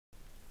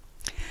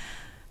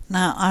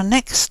Now our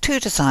next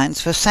two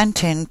designs were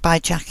sent in by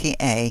Jackie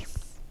A,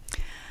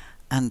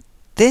 and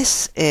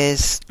this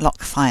is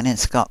Loch Fyne in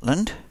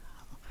Scotland,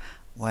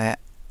 where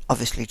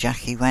obviously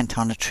Jackie went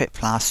on a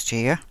trip last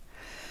year.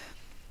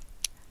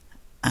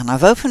 And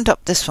I've opened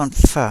up this one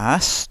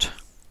first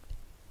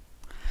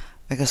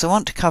because I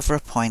want to cover a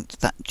point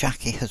that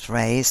Jackie has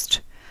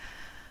raised,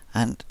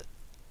 and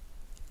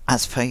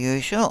as per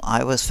usual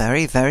I was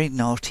very, very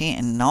naughty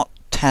in not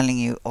telling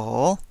you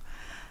all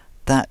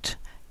that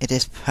it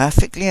is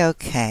perfectly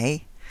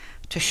okay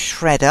to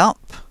shred up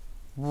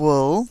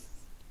wool,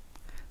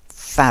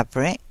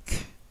 fabric,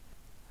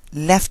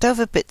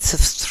 leftover bits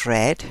of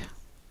thread,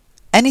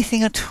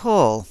 anything at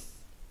all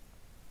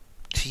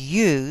to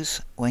use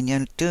when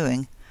you're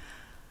doing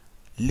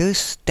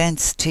loose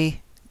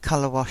density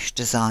colour wash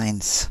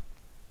designs.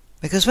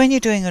 Because when you're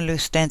doing a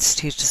loose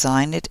density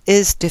design, it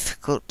is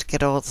difficult to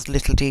get all the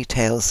little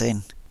details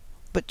in,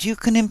 but you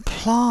can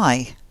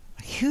imply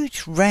a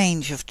huge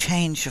range of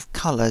change of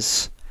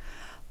colours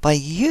by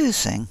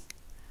using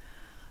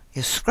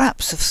your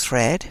scraps of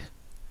thread,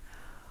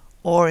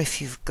 or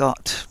if you've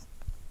got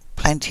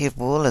plenty of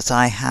wool as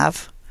I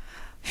have,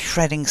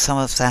 shredding some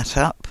of that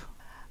up.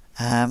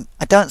 I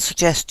don't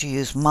suggest you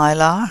use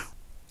mylar.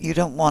 You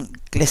don't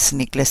want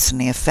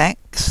glistening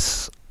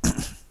effects.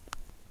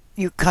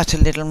 You cut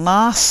a little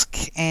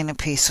mask in a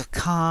piece of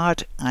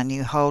card and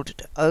you hold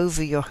it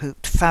over your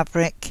hooped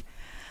fabric,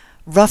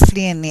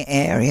 roughly in the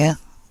area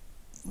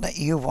that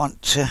you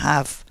want to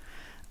have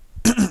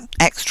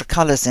extra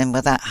colours in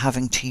without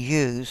having to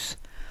use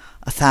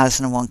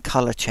 1001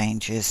 colour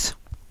changes.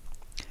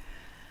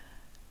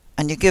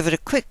 And you give it a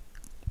quick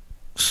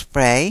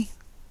spray,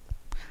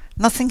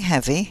 nothing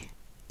heavy.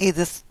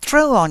 Either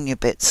throw on your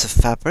bits of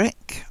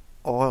fabric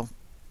or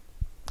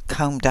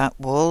combed out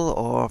wool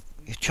or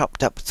your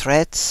chopped up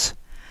threads,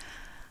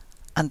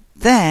 and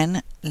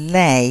then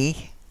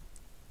lay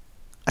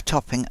a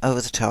topping over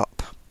the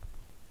top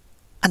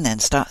and then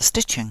start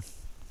stitching.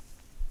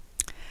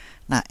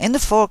 Now in the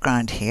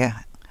foreground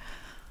here,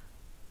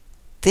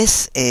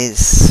 this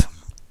is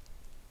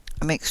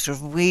a mixture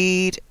of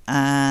weed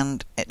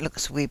and it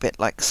looks a wee bit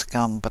like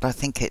scum, but I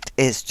think it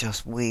is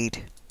just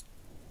weed.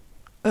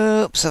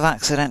 Oops, I've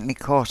accidentally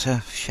caught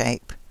a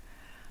shape.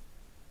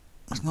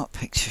 It's not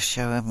picture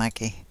shower,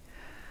 Maggie.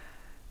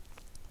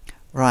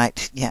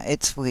 Right, yeah,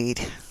 it's weed.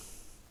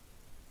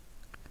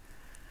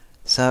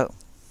 So,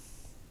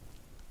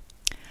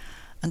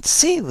 and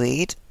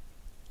seaweed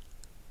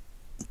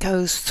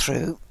goes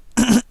through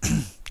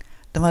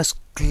the most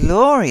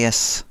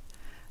glorious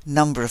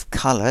number of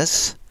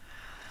colours,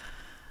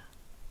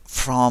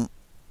 from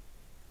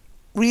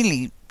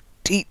really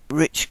deep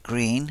rich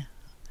green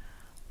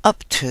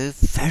up to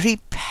very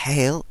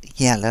pale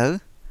yellow.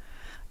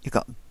 You've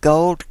got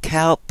gold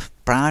kelp,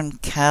 brown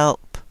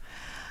kelp,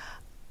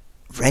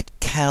 red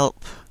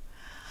kelp.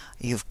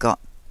 You've got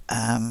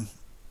I've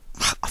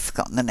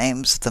forgotten the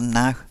names of them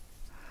now.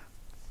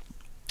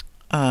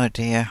 Oh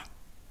dear.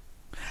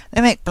 They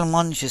make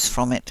blancmanges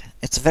from it.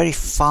 It's a very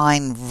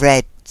fine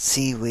red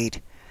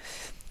seaweed,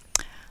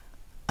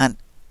 and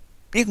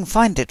you can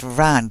find it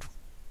around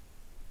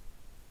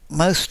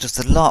most of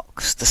the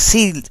lochs, the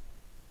sea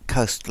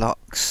coast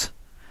lochs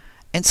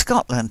in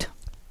Scotland.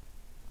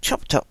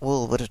 Chopped up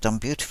wool would have done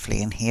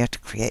beautifully in here to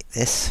create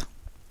this.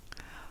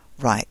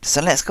 Right,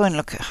 so let's go and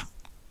look at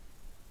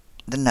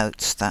the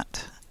notes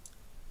that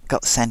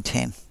got sent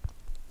in.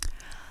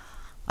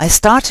 I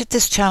started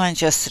this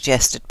challenge as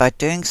suggested by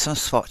doing some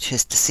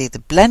swatches to see the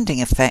blending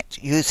effect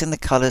using the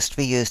colours to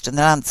be used in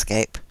the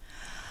landscape.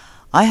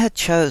 I had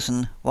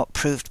chosen what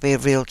proved to be a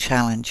real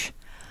challenge,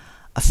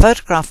 a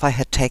photograph I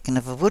had taken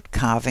of a wood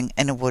carving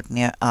in a wood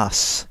near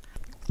us.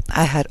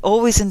 I had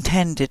always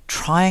intended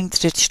trying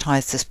to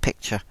digitise this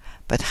picture,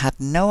 but had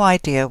no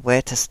idea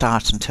where to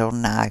start until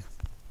now.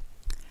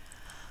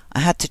 I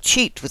had to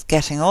cheat with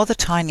getting all the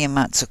tiny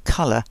amounts of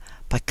colour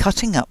by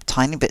cutting up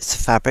tiny bits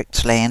of fabric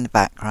to lay in the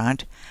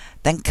background,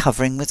 then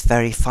covering with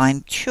very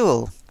fine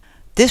tulle.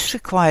 This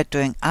required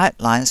doing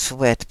outlines for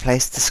where to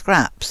place the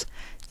scraps.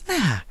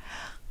 Now,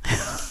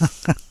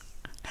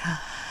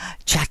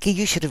 Jackie,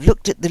 you should have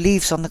looked at the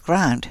leaves on the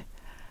ground.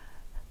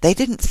 They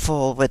didn't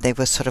fall where they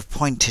were sort of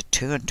pointed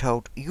to and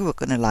told you were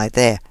going to lie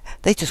there.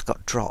 They just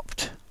got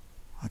dropped.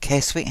 Okay,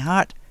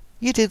 sweetheart,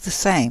 you do the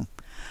same.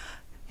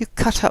 You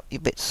cut up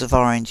your bits of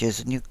oranges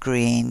and your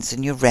greens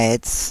and your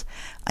reds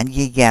and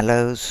your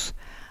yellows,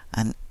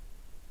 and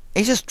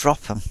you just drop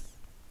them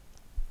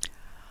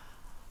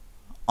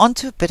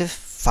onto a bit of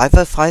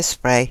 505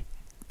 spray,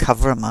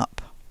 cover them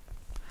up,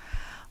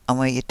 and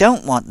where you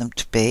don't want them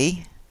to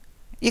be,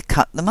 you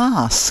cut the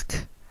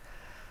mask.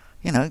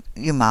 You know,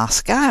 you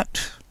mask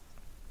out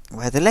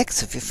where the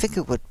legs of your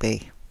figure would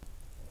be.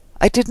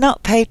 I did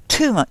not pay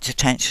too much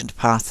attention to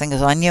pathing,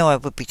 as I knew I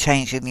would be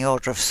changing the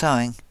order of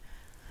sewing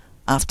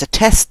after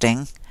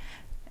testing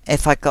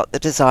if I got the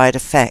desired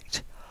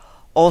effect.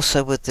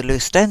 Also, with the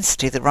loose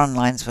density, the run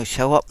lines will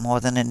show up more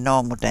than in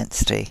normal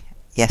density.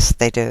 Yes,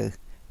 they do,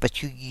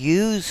 but you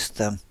use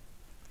them.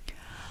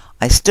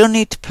 I still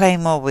need to play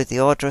more with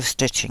the order of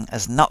stitching,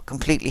 as not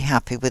completely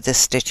happy with this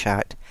stitch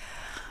out,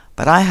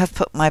 but I have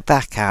put my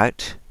back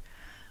out,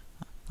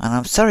 and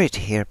I'm sorry to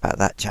hear about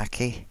that,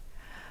 Jackie,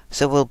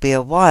 so it will be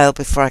a while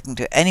before I can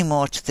do any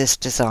more to this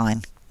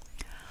design.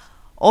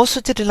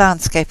 Also did a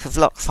landscape of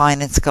Loch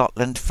Fyne in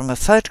Scotland from a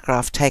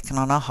photograph taken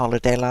on our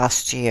holiday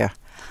last year.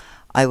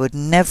 I would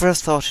never have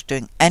thought of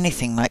doing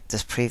anything like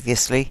this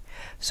previously,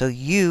 so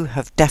you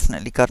have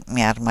definitely gotten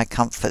me out of my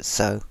comfort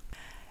zone.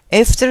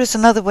 If there is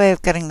another way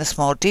of getting the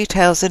small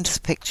details into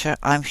the picture,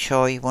 I'm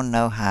sure you will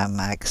know how,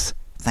 Mags.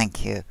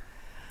 Thank you.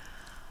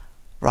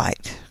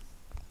 Right.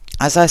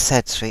 As I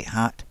said,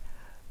 sweetheart,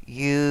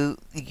 you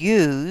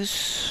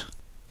use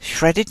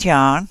shredded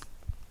yarn,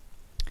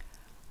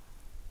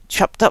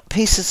 chopped up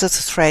pieces of the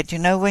thread, you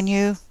know when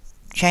you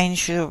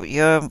change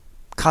your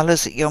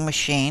colours at your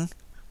machine?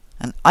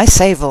 And I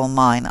save all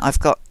mine, I've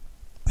got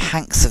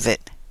hanks of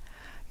it.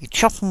 You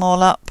chop them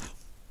all up,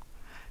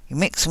 you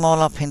mix them all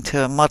up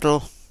into a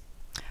muddle,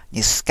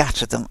 you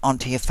scatter them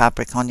onto your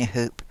fabric on your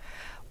hoop,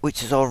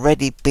 which has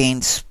already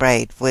been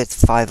sprayed with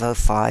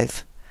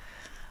 505,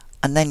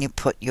 and then you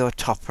put your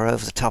topper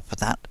over the top of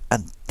that,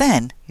 and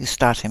then you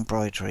start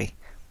embroidery.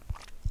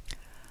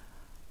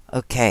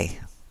 Okay,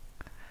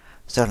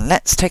 so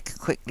let's take a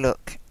quick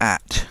look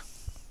at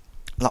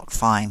Loch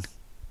Fyne.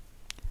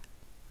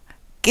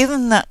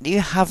 Given that you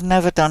have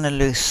never done a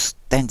loose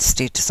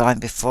density design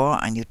before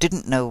and you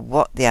didn't know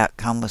what the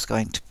outcome was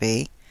going to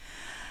be,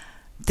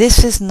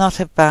 this is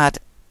not a bad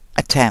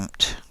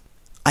attempt.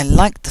 I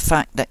like the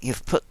fact that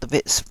you've put the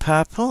bits of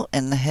purple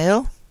in the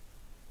hill.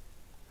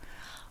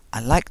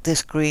 I like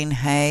this green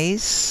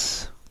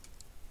haze.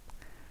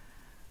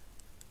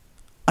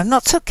 I'm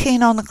not so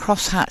keen on the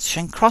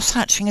cross-hatching.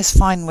 Cross-hatching is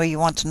fine where you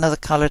want another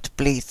colour to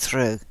bleed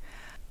through.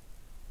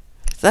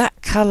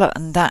 That colour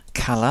and that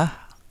colour,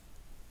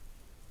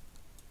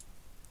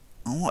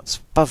 and what's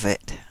above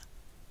it,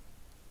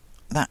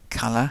 that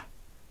colour.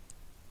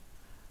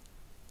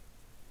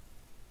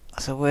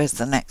 So where's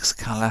the next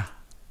colour?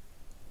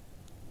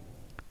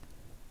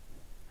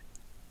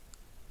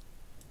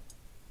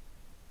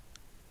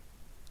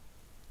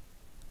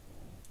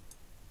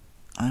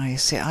 Oh, you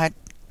see, I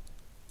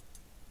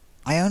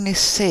only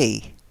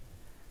see.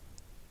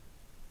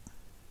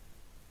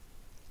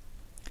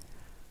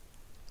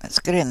 Let's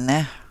get in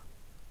there.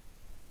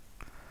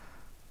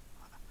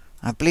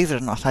 I believe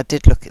it or not, I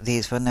did look at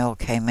these when they all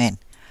came in.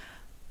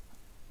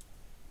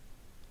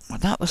 Well,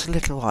 that was a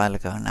little while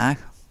ago now.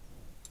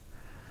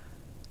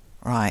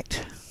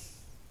 Right.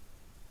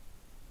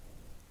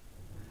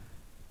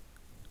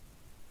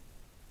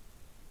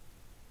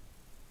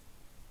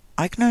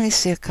 I can only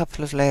see a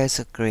couple of layers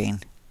of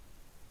green.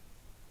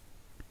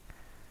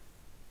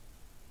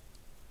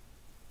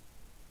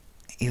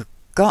 You've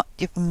got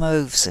your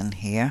mauves in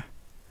here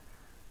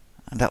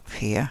and up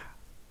here.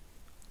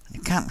 You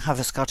can't have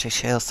a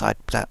Scottish hillside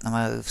without the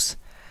mauves.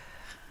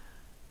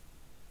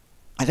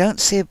 I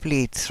don't see a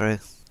bleed through.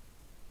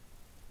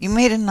 You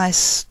made a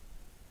nice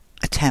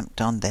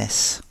attempt on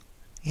this.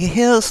 Your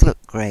hills look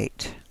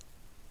great.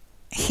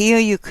 Here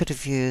you could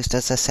have used,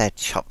 as I said,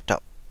 chopped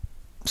up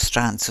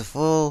strands of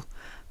wool,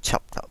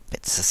 chopped up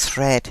bits of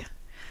thread,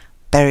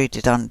 buried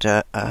it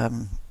under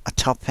a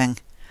topping,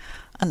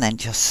 and then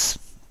just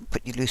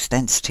put your loose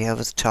density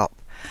over the top,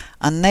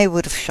 and they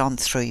would have shone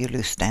through your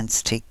loose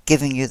density,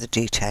 giving you the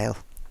detail.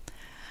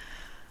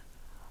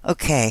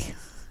 Okay,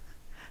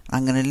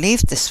 I'm going to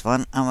leave this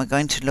one and we're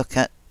going to look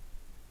at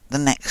the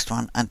next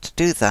one, and to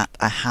do that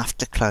I have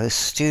to close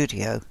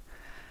Studio.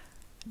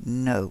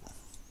 No.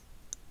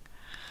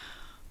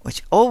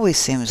 Which always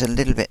seems a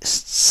little bit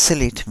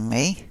silly to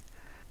me,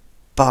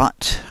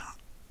 but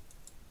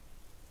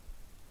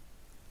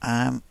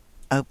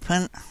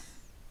open,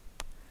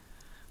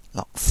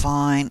 Loch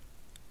Fyne,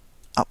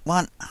 up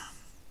one,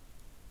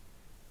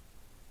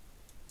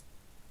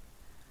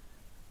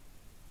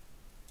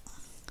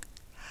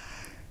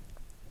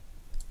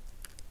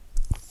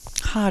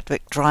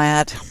 Hardwick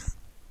Dryad,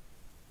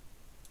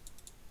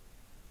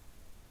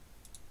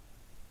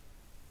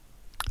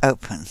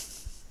 open.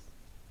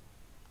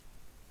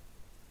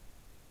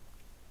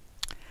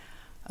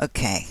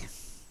 Okay.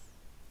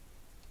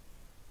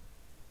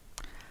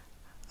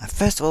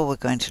 First of all, we're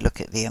going to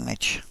look at the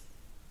image.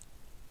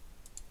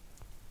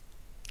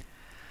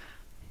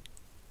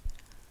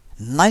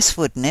 Nice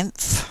wood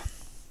nymph.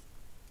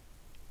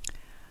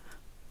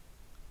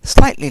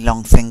 Slightly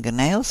long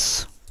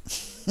fingernails.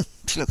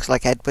 She looks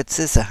like Edward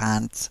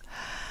Scissorhands.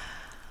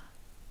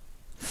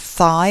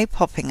 Thigh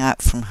popping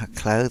out from her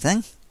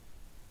clothing.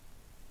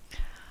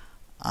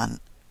 And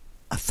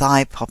a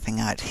thigh popping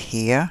out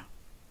here.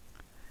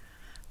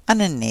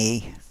 And a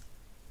knee.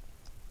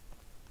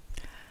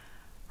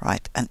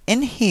 Right, and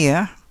in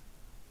here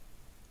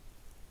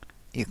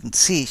you can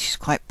see she's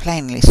quite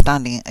plainly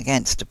standing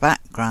against a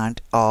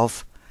background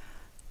of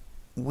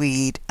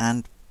weed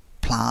and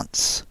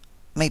plants,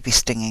 maybe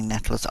stinging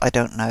nettles, I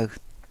don't know.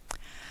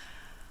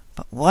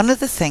 But one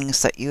of the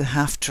things that you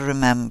have to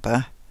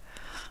remember,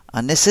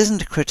 and this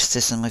isn't a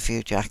criticism of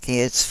you, Jackie,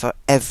 it's for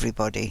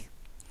everybody.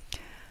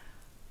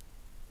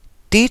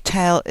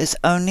 Detail is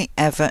only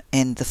ever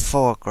in the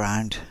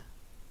foreground.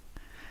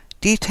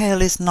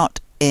 Detail is not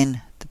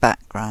in the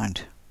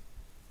background.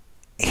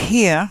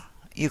 Here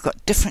you've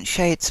got different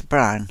shades of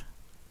brown.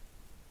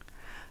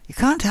 You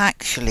can't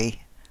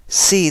actually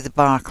see the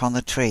bark on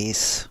the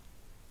trees.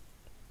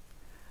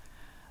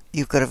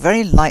 You've got a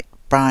very light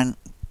brown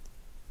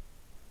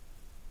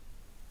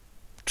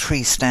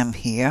tree stem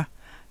here.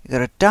 You've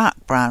got a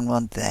dark brown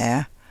one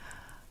there.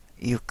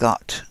 You've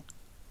got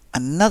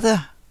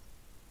another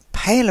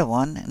paler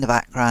one in the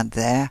background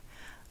there,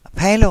 a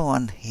paler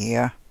one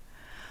here,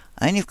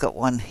 and then you've got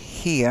one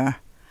here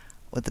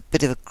with a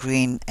bit of a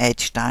green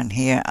edge down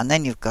here, and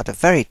then you've got a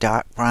very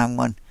dark brown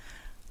one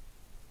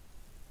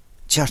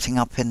jutting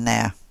up in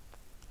there.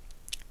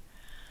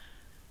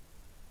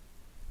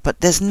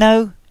 But there's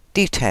no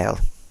detail.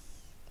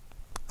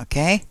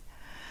 Okay?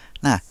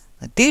 Now,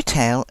 the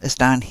detail is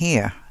down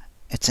here.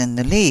 It's in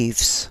the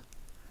leaves.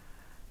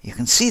 You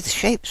can see the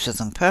shapes of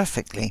them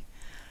perfectly.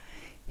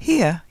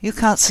 Here, you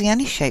can't see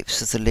any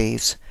shapes of the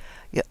leaves.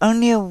 You're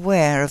only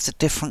aware of the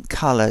different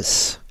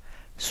colours.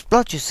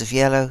 Splodges of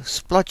yellow,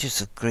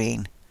 splodges of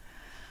green,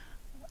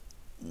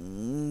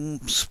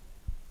 splodges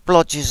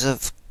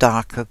of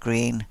darker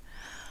green.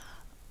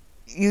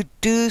 You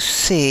do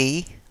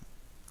see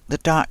the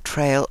dark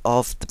trail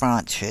of the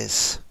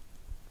branches.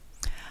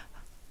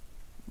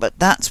 But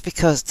that's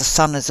because the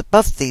sun is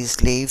above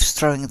these leaves,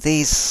 throwing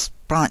these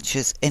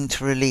branches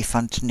into relief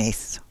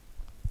underneath.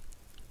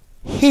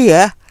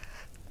 Here,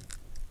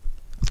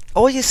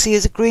 all you see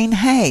is a green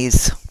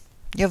haze.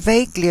 You're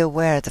vaguely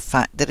aware of the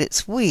fact that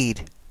it's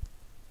weed.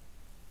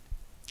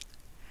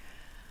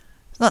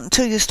 It's not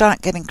until you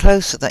start getting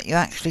closer that you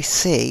actually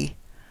see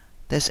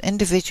there's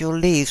individual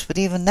leaves, but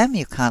even them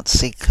you can't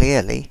see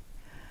clearly.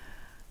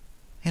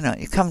 You know,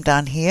 you come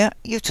down here,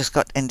 you've just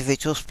got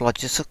individual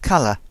splodges of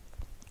colour.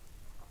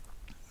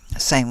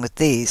 Same with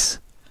these.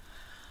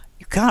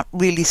 You can't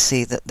really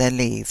see that they're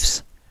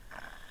leaves.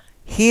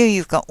 Here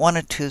you've got one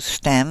or two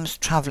stems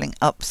travelling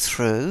up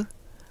through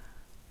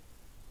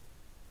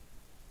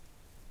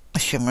a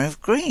shimmer of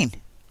green.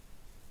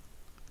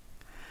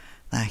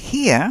 Now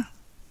here,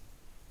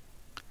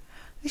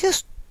 you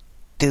just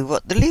do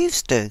what the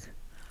leaves do.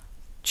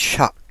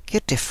 Chuck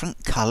your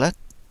different colour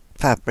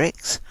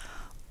fabrics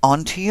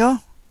onto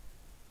your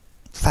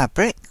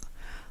fabric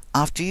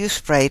after you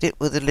sprayed it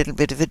with a little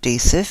bit of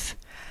adhesive,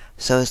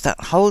 so as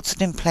that holds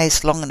it in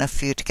place long enough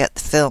for you to get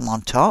the film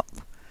on top.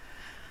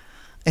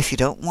 If you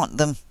don't want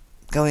them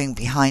going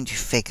behind your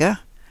figure,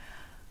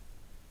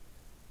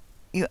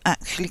 you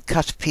actually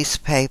cut a piece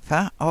of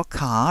paper or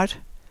card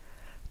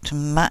to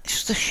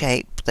match the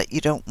shape that you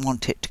don't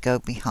want it to go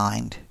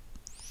behind.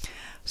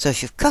 So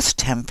if you've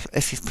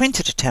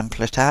printed a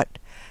template out,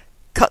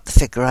 cut the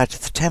figure out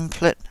of the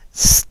template,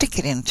 stick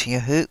it into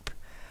your hoop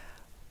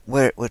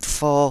where it would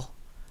fall,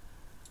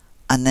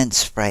 and then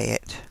spray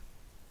it.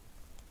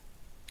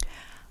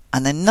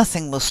 And then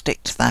nothing will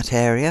stick to that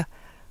area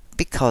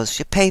because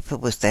your paper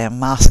was there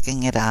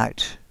masking it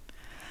out.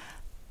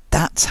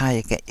 That's how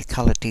you get your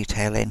colour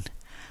detail in.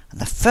 And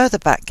the further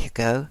back you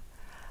go,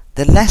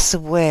 the less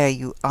aware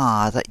you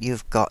are that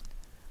you've got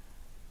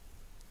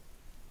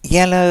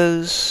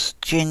yellows,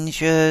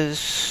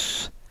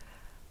 gingers,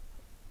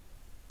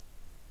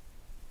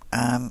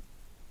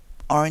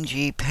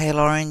 orangey, pale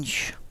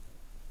orange.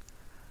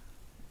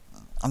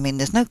 I mean,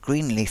 there's no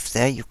green leaf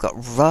there. You've got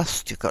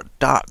rust, you've got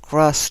dark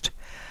rust,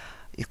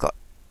 you've got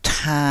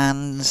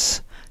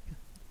tans,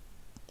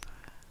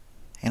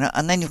 you know,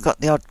 and then you've got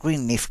the odd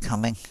green leaf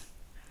coming,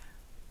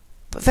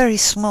 but very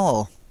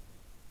small.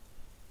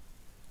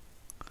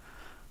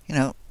 You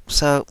know,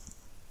 so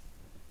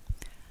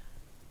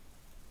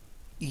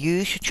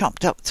use your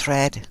chopped up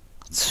thread,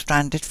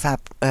 stranded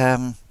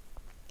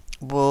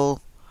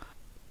wool,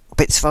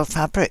 bits of old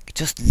fabric.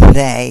 Just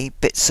lay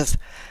bits of,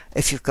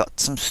 if you've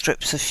got some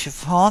strips of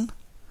chiffon,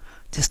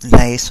 just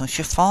lay some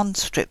chiffon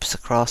strips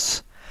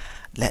across.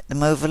 Let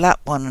them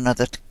overlap one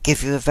another to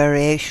give you a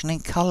variation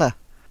in colour.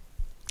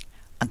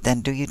 And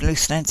then do your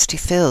loose density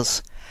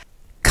fills.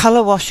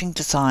 Colour washing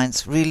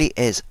designs really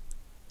is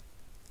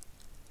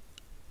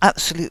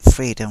absolute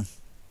freedom.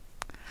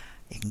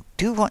 You can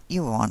do what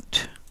you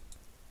want.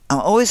 I'm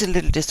always a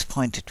little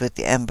disappointed with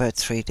the Mbird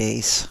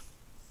 3Ds,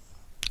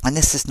 and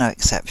this is no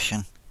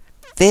exception.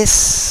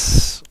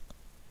 This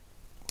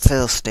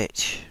fill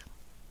stitch,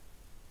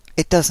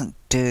 it doesn't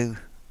do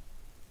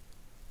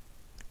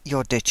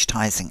your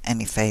digitising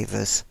any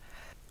favours.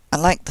 I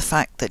like the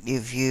fact that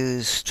you've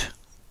used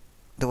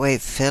the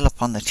wave fill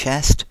up on the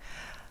chest.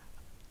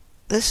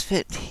 This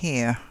bit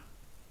here,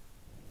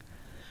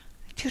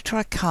 did you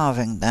try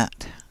carving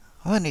that?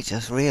 I've only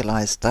just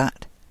realised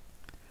that.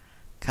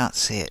 Can't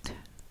see it.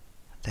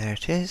 There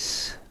it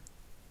is.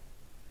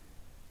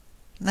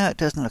 No, it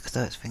doesn't look as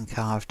though it's been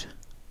carved.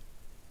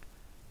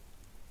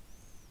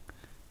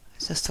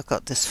 It's just I've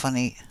got this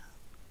funny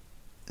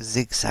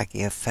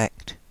zigzaggy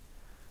effect.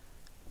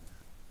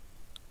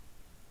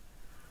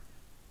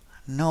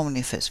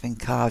 Normally if it's been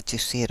carved you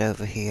see it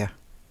over here.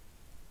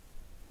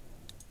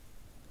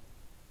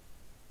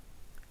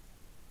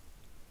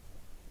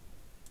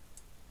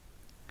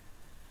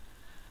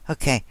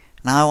 Okay,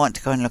 now I want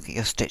to go and look at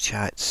your stitch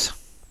outs.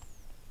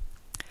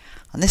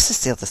 And this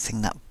is the other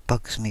thing that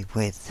bugs me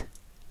with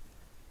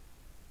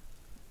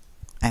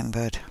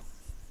Embird.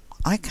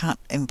 I can't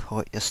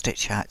import your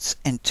stitch outs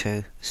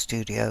into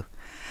Studio.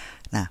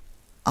 Now,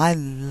 I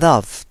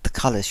love the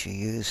colours you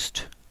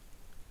used.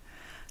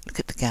 Look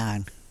at the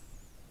gown.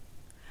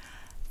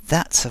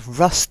 That's a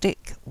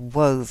rustic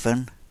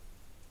woven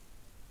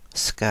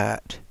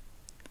skirt.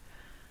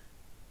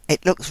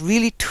 It looks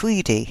really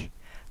tweedy.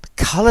 The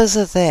colours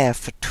are there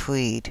for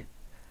tweed.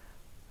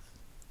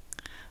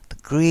 The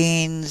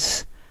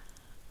greens,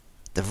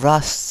 the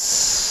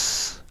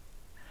rusts,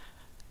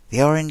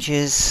 the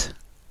oranges.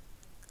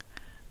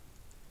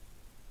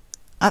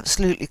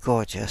 Absolutely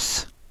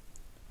gorgeous.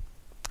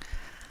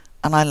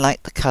 And I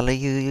like the colour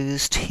you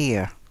used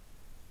here.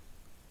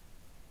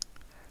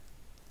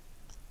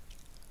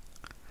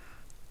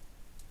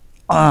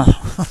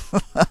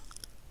 Oh.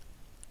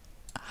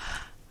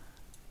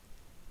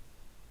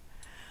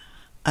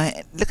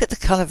 Look at the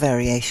colour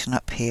variation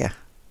up here.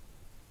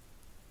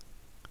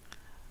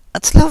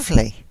 That's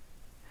lovely.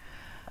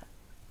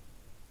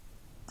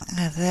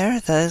 There are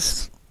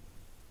those.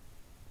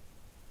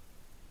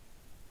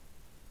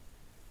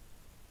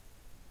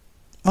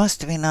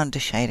 Must have been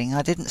undershading.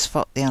 I didn't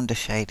spot the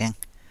undershading.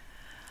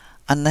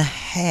 And the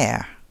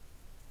hair.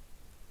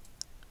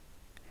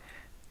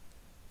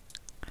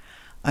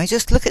 I mean,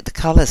 just look at the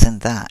colours in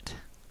that.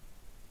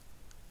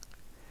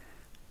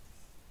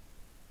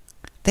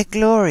 They're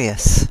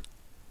glorious.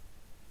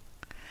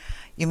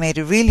 You made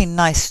a really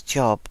nice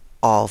job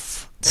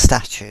of the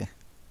statue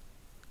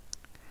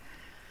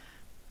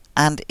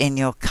and in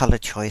your colour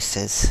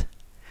choices.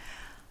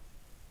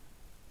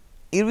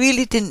 You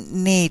really didn't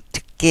need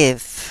to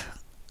give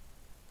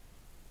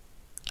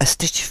a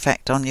stitch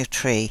effect on your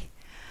tree,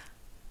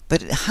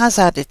 but it has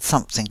added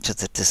something to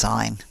the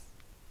design.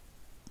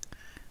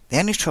 The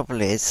only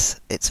trouble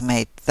is it's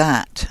made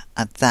that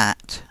and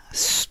that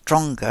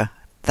stronger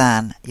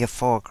than your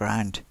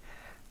foreground.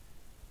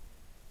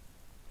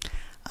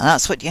 And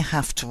that's what you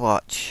have to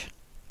watch.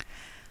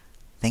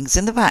 Things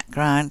in the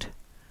background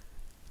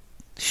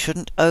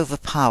shouldn't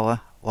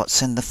overpower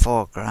what's in the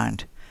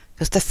foreground,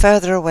 because they're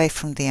further away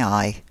from the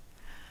eye.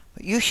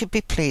 But you should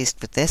be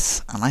pleased with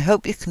this, and I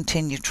hope you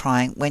continue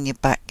trying when your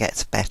back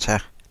gets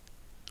better.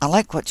 I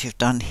like what you've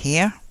done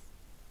here.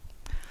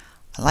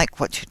 I like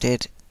what you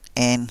did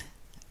in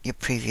your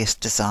previous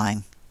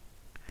design.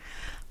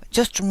 But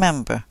just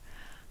remember,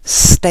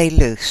 stay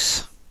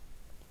loose.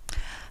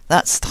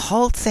 That's the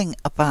whole thing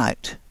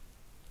about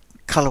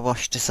colour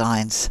wash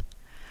designs.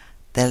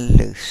 They're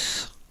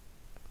loose.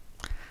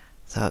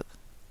 So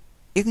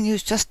you can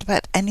use just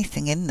about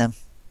anything in them.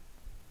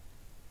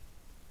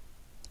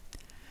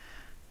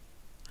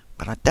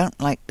 But I don't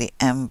like the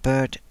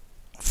Embird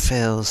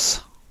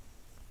fills.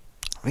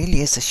 It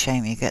really is a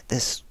shame you get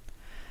this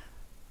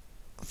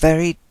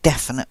very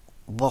definite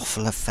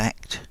waffle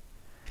effect.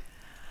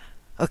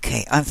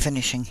 Okay, I'm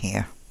finishing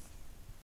here.